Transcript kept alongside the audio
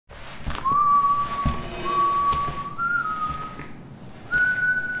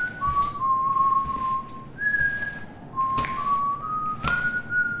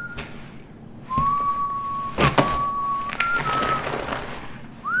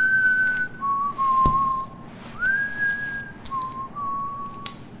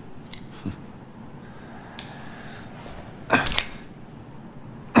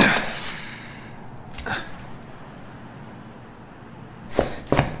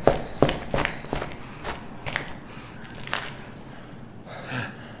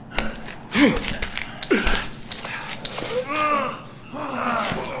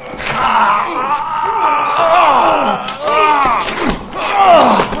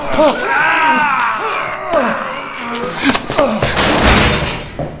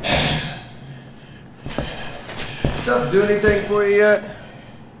do anything for you yet?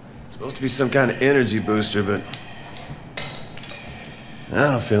 It's supposed to be some kind of energy booster, but I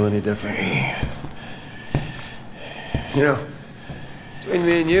don't feel any different. You know, between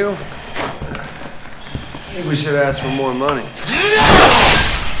me and you, I think we should ask for more money.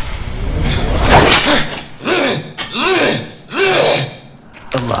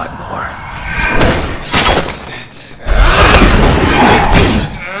 A lot more.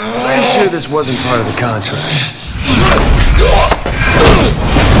 Pretty sure this wasn't part of the contract.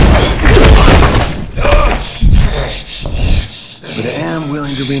 But I am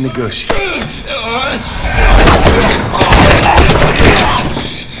willing to renegotiate.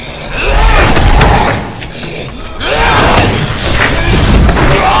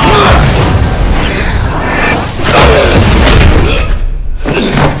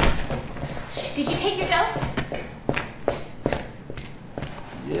 Did you take your dose?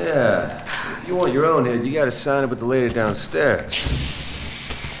 Yeah. If you want your own head, you gotta sign it with the lady downstairs.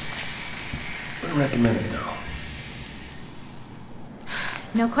 Wouldn't recommend it, though.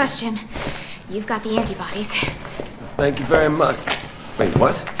 No question. You've got the antibodies. Thank you very much. Wait,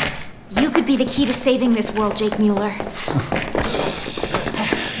 what? You could be the key to saving this world, Jake Mueller.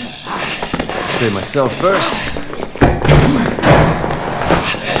 Save myself first.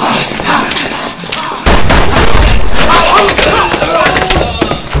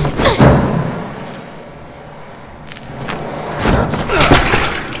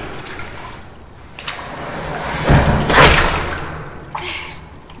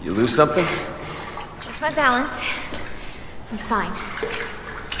 You lose something? Just my balance. I'm fine.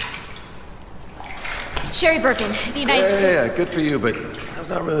 Sherry Birkin, the United States. Yeah, good for you, but now's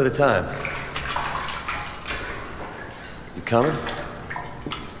not really the time. You coming?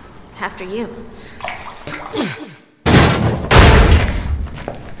 After you.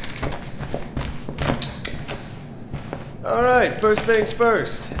 All right, first things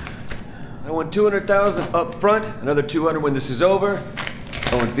first. I want 200,000 up front, another 200 when this is over.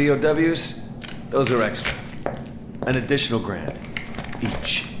 I want BOWs. Those are extra. An additional grand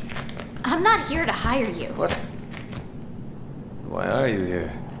each. I'm not here to hire you. What? Why are you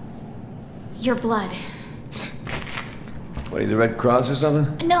here? Your blood. What, are you the Red Cross or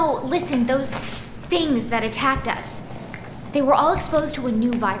something? No, listen, those things that attacked us. They were all exposed to a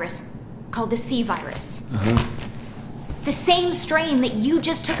new virus called the C virus. Uh-huh. The same strain that you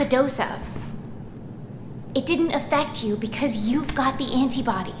just took a dose of. It didn't affect you because you've got the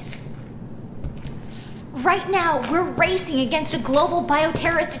antibodies. Right now, we're racing against a global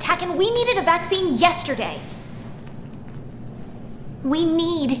bioterrorist attack, and we needed a vaccine yesterday. We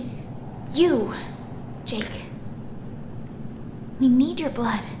need you, Jake. We need your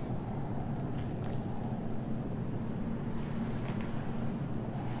blood.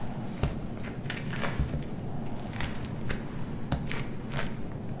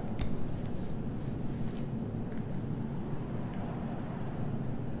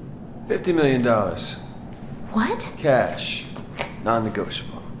 $50 million. What? Cash.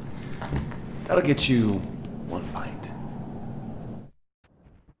 Non-negotiable. That'll get you one pint.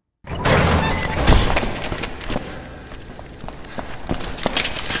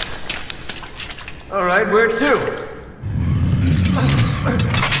 All right, where to?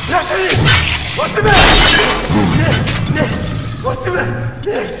 What's the matter? What's the matter?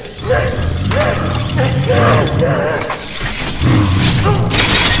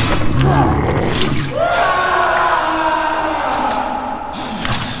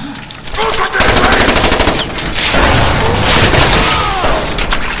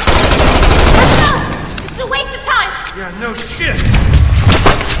 This is a waste of time! Yeah, no shit!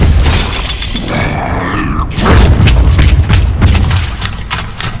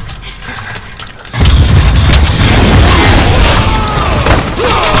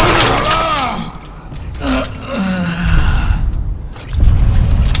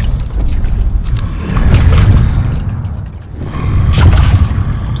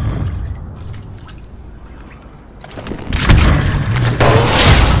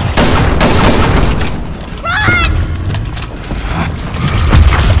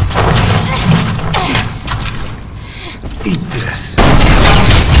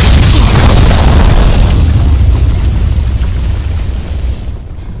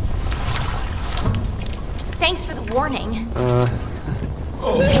 Thanks for the warning.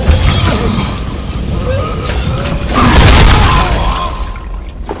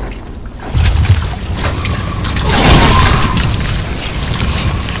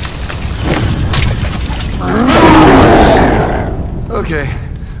 Okay,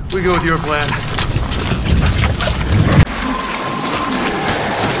 we go with your plan.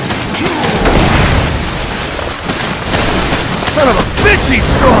 Son of a bitch, he's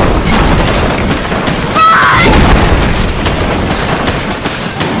strong!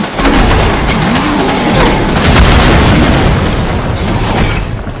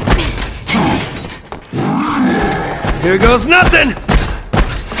 Here goes nothing!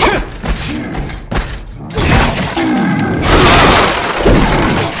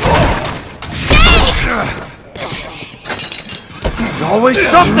 There's always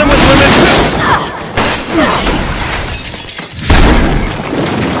something with women!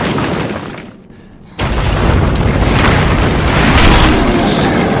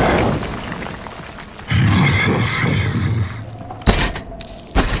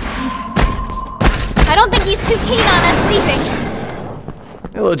 I don't think he's too keen on us leaving.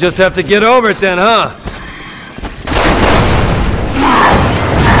 We'll just have to get over it then, huh?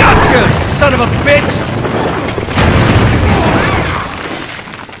 Gotcha, son of a bitch!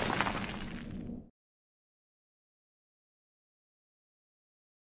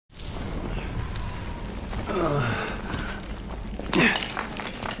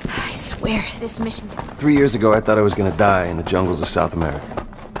 I swear, this mission... 3 years ago, I thought I was gonna die in the jungles of South America.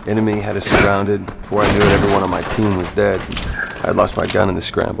 Enemy had us surrounded. Before I knew it, everyone on my team was dead. I'd lost my gun in the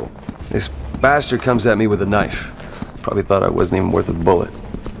scramble. This bastard comes at me with a knife. Probably thought I wasn't even worth a bullet.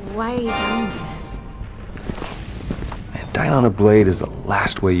 Why are you telling me this? Man, dying on a blade is the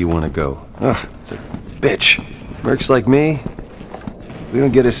last way you want to go. Ugh, it's a bitch. Mercs like me, we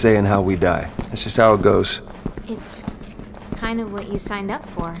don't get a say in how we die. That's just how it goes. It's kind of what you signed up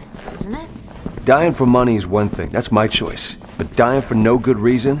for, isn't it? Dying for money is one thing. That's my choice. But dying for no good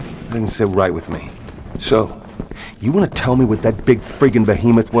reason doesn't sit right with me. So, you want to tell me what that big friggin'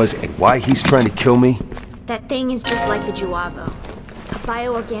 behemoth was and why he's trying to kill me? That thing is just like the Juavo, a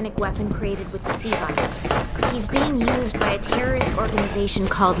bioorganic weapon created with the C virus. He's being used by a terrorist organization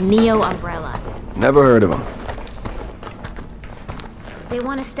called Neo Umbrella. Never heard of him. They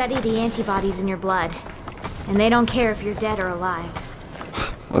want to study the antibodies in your blood, and they don't care if you're dead or alive.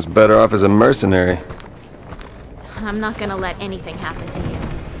 I was better off as a mercenary. I'm not gonna let anything happen to you.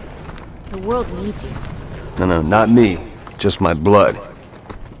 The world needs you. No, not me. Just my blood.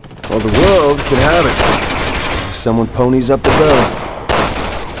 Well, the world can have it. If someone ponies up the bill.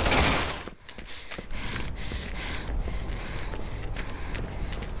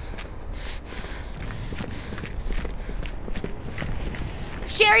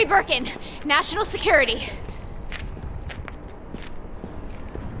 Sherry Birkin, National Security.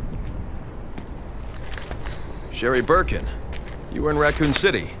 Sherry Birkin, you were in Raccoon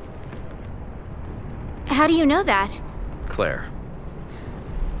City. How do you know that? Claire,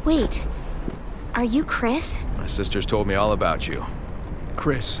 Wait, are you Chris? my sisters told me all about you.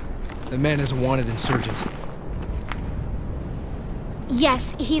 Chris, the man is a wanted insurgent.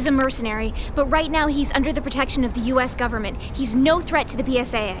 Yes, he's a mercenary, but right now he's under the protection of the US government. He's no threat to the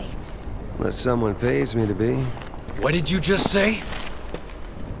PSAA. Unless someone pays me to be. What did you just say?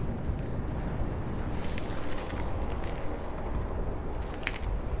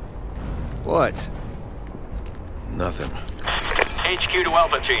 What? Nothing. HQ to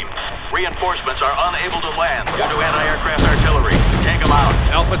Alpha Team. Reinforcements are unable to land due to anti-aircraft artillery. Take them out.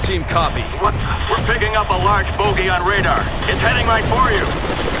 Alpha Team, copy. What? We're picking up a large bogey on radar. It's heading right for you.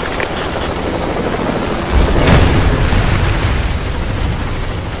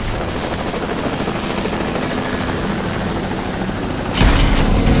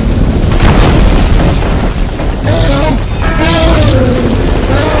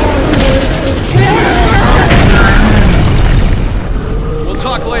 We'll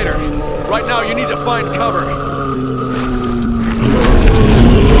talk later. Right now, you need to find cover.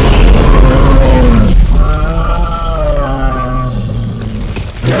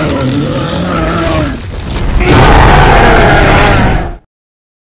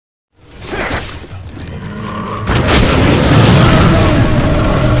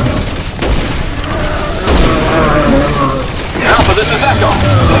 Alpha, this is Echo.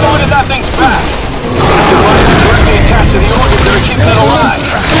 As long as that thing's back. It's directly attached to the organs that are keeping it alive.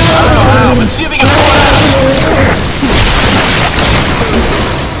 I don't know how, but see if we can pull it out.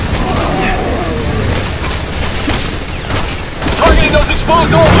 Targeting those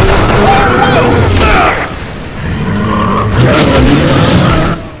exposed organs. Fire at will.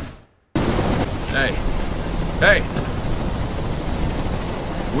 Hey.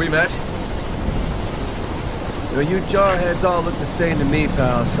 We met? You know, you jarheads all look the same to me,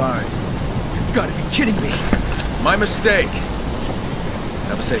 pal. Sorry. You've got to be kidding me! My mistake.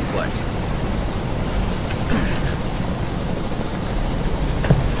 Have a safe flight.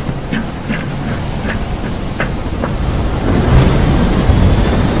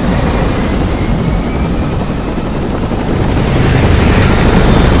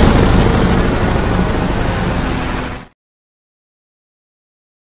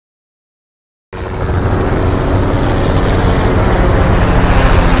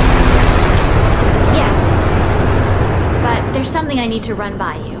 need to run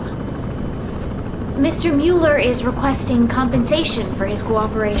by you. Mr. Mueller is requesting compensation for his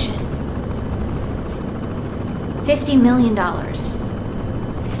cooperation. $50 million.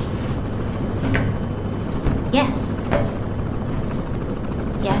 Yes.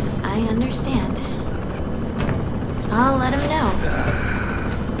 Yes, I understand. I'll let him know.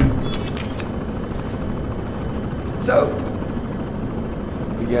 So,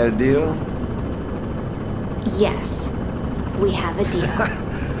 we got a deal? Yes, we have a deal.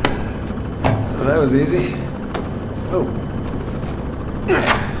 Well, that was easy. Oh.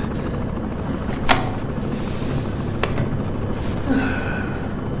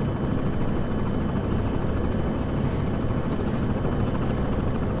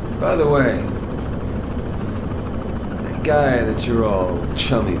 By the way, that guy that you're all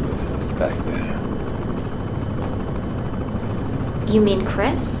chummy with back there. You mean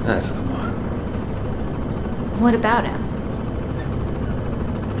Chris? That's the one. What about him?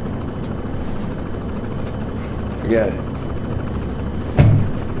 Forget it.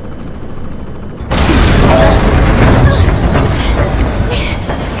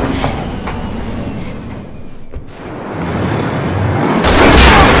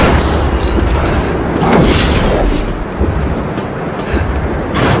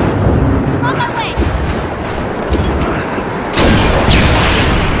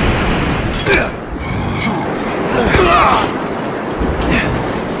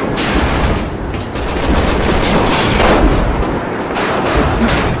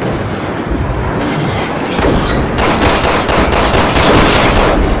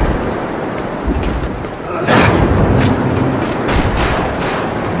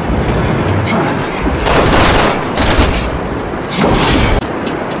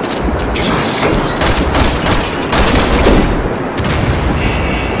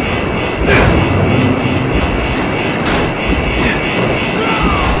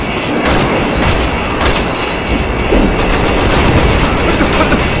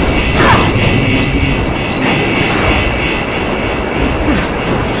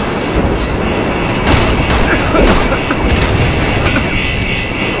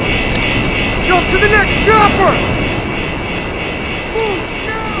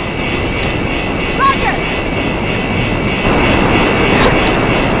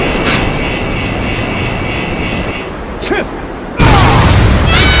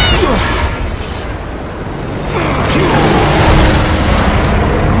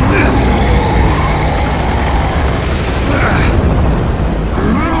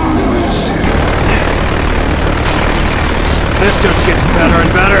 This just gets better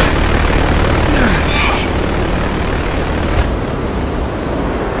and better.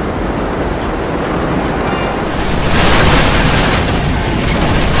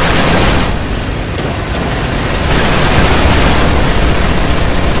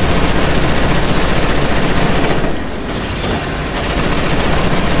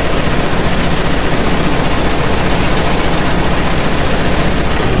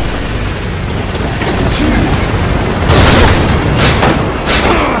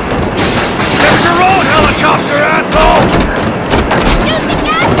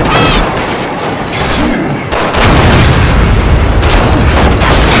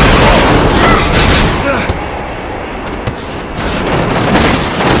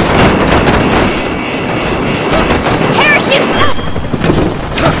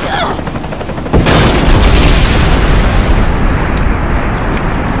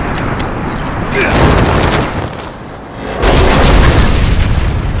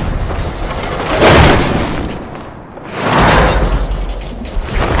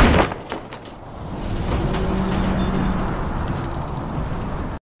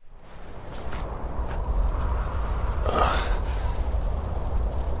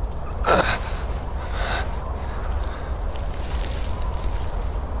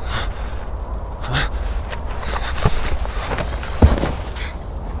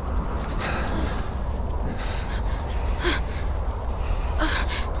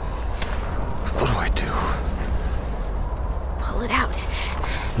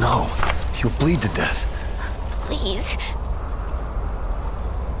 No, you'll bleed to death. Please.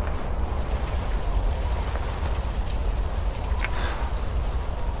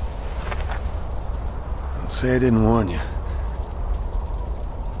 Don't say I didn't warn you.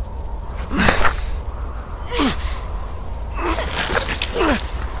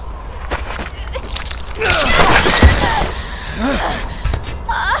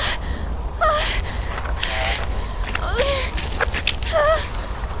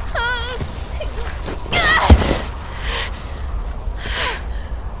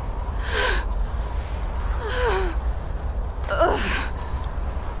 Ugh.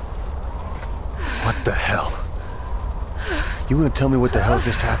 gonna tell me what the hell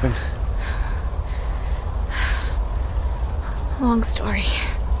just happened? Long story.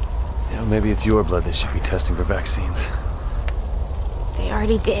 Yeah, maybe it's your blood they should be testing for vaccines. They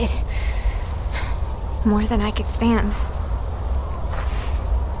already did. More than I could stand.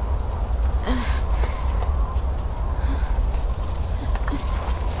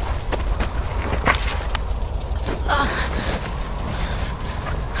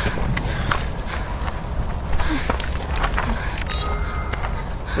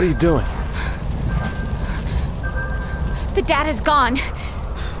 What are you doing? The data's gone.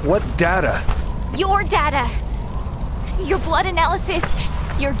 What data? Your data. Your blood analysis,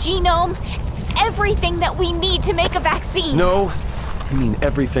 your genome, everything that we need to make a vaccine. No, I mean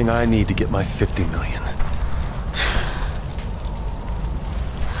everything I need to get my 50 million.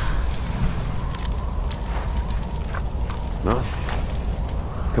 Well,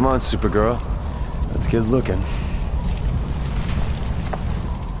 come on, Supergirl. Let's get looking.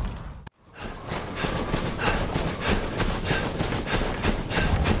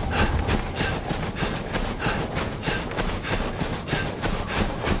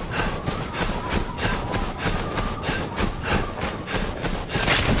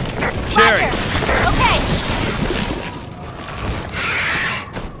 Roger. Okay.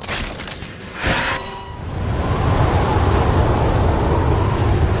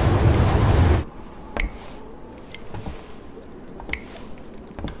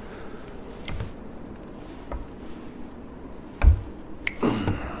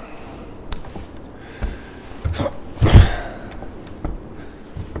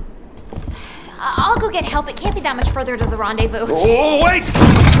 I'll go get help. It can't be that much further to the rendezvous. Oh, wait!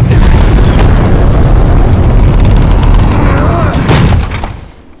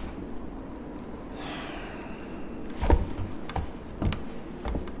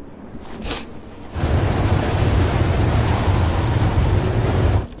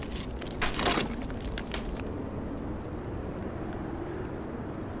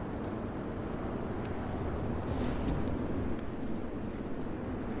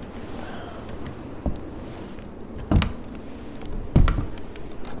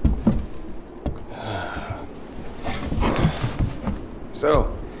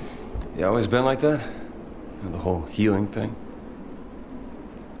 So, you always been like that? You know, the whole healing thing?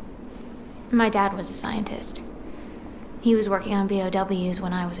 My dad was a scientist. He was working on BOWs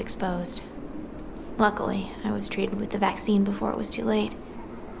when I was exposed. Luckily, I was treated with the vaccine before it was too late.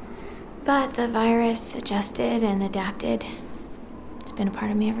 But the virus adjusted and adapted. It's been a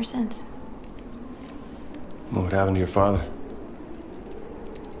part of me ever since. Well, what happened to your father?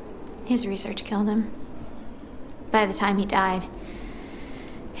 His research killed him. By the time he died,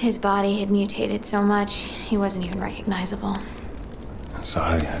 his body had mutated so much, he wasn't even recognizable. I'm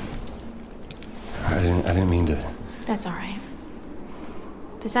sorry, I didn't mean to... That's all right.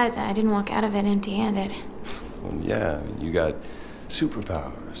 Besides, I didn't walk out of it empty-handed. Well, yeah, you got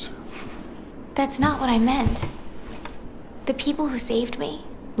superpowers. That's not what I meant. The people who saved me,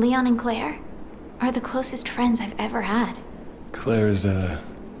 Leon and Claire, are the closest friends I've ever had. Claire is that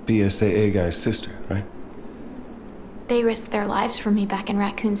BSAA guy's sister, right? They risked their lives for me back in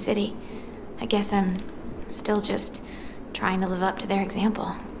Raccoon City. I guess I'm still just trying to live up to their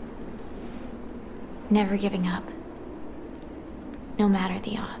example. Never giving up. No matter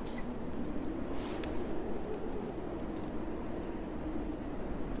the odds.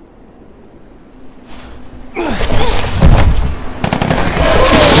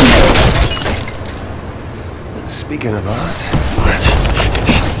 Speaking of odds...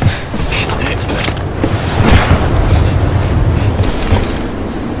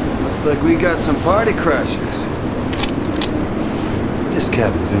 Looks like we got some party crashers. This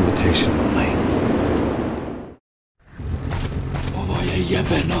cabin's invitation only.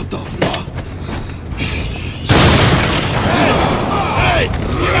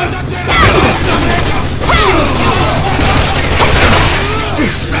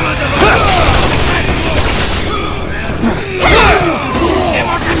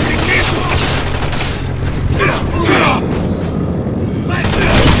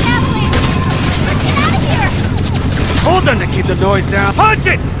 Told them to keep the noise down. Punch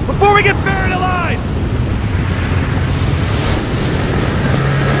it before we get buried alive!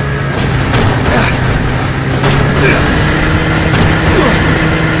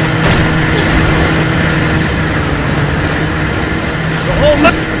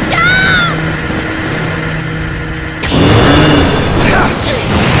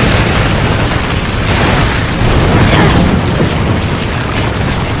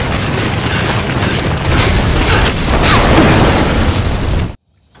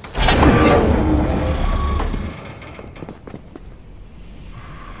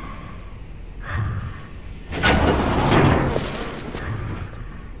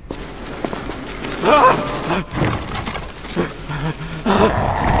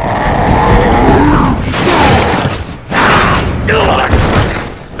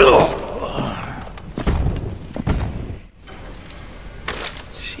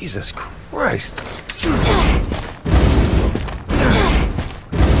 Jesus Christ.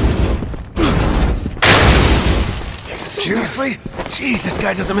 Seriously? Jeez, this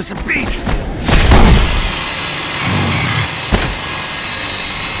guy doesn't miss a beat.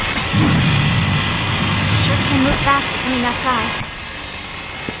 Sure can move fast for something that size.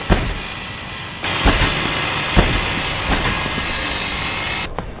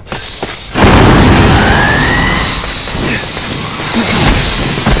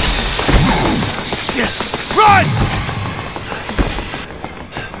 Shit! Run!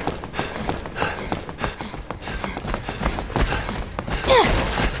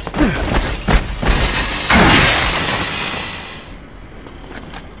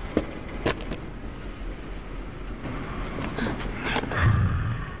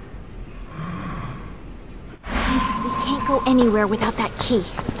 Go anywhere without that key.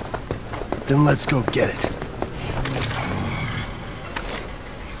 Then let's go get it.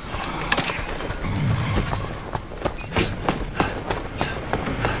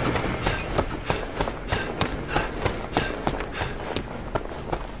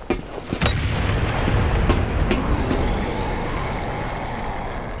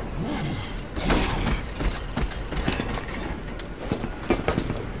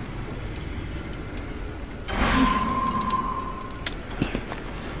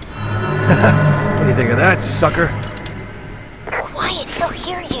 What do you think of that, sucker? Quiet, he'll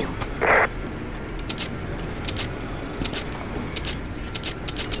hear you.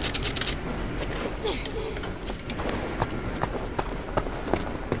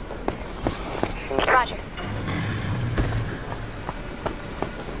 Roger.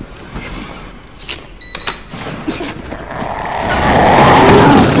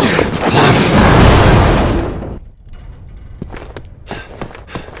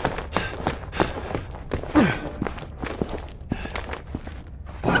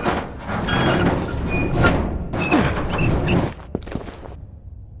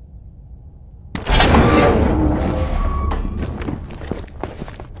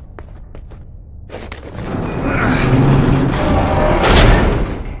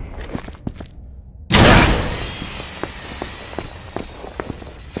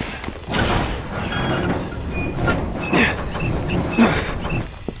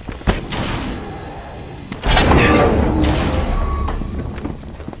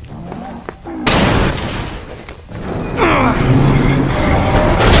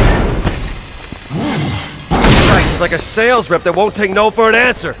 Like a sales rep that won't take no for an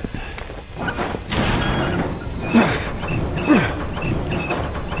answer.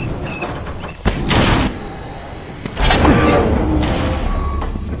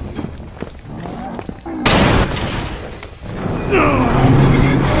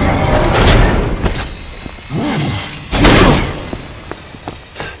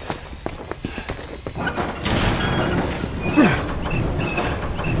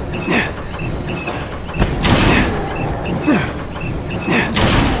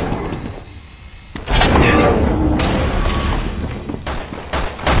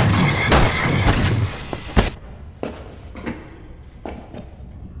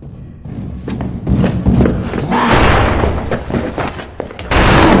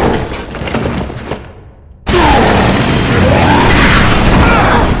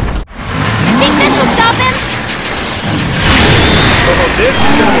 This is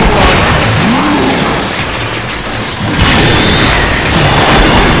gonna be fun.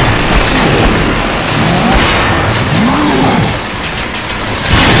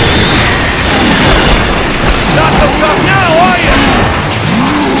 Not so tough now, are you?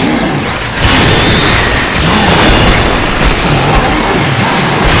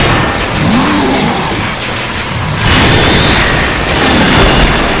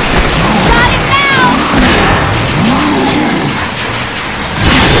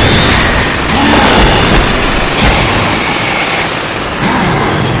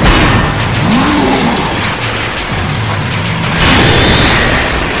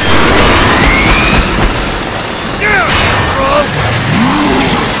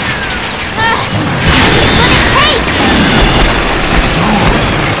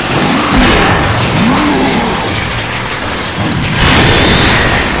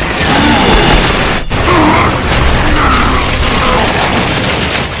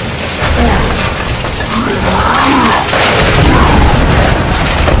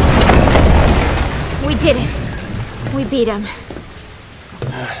 We did it. We beat him.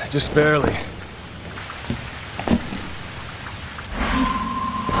 Just barely.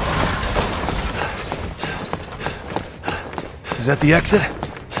 Is that the exit?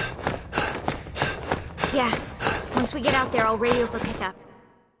 Yeah. Once we get out there, I'll radio for pickup.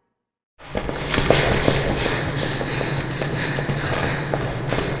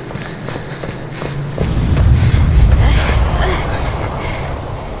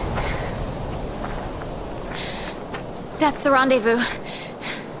 That's the rendezvous.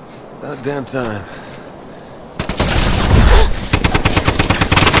 About damn time.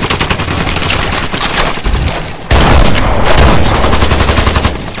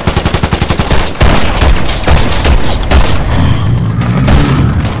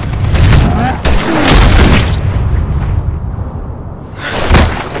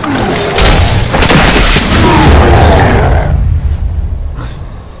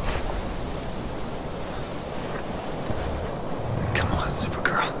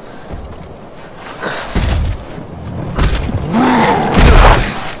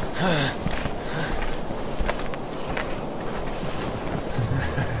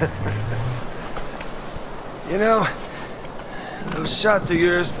 You know, those shots of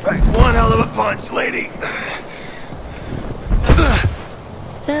yours packed one hell of a punch, lady.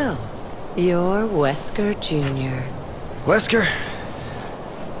 So, you're Wesker Jr. Wesker?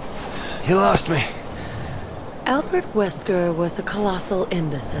 He lost me. Albert Wesker was a colossal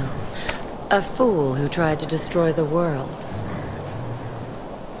imbecile. A fool who tried to destroy the world.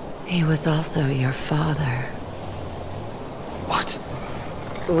 He was also your father. What?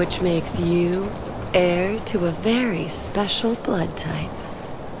 Which makes you heir to a very special blood type.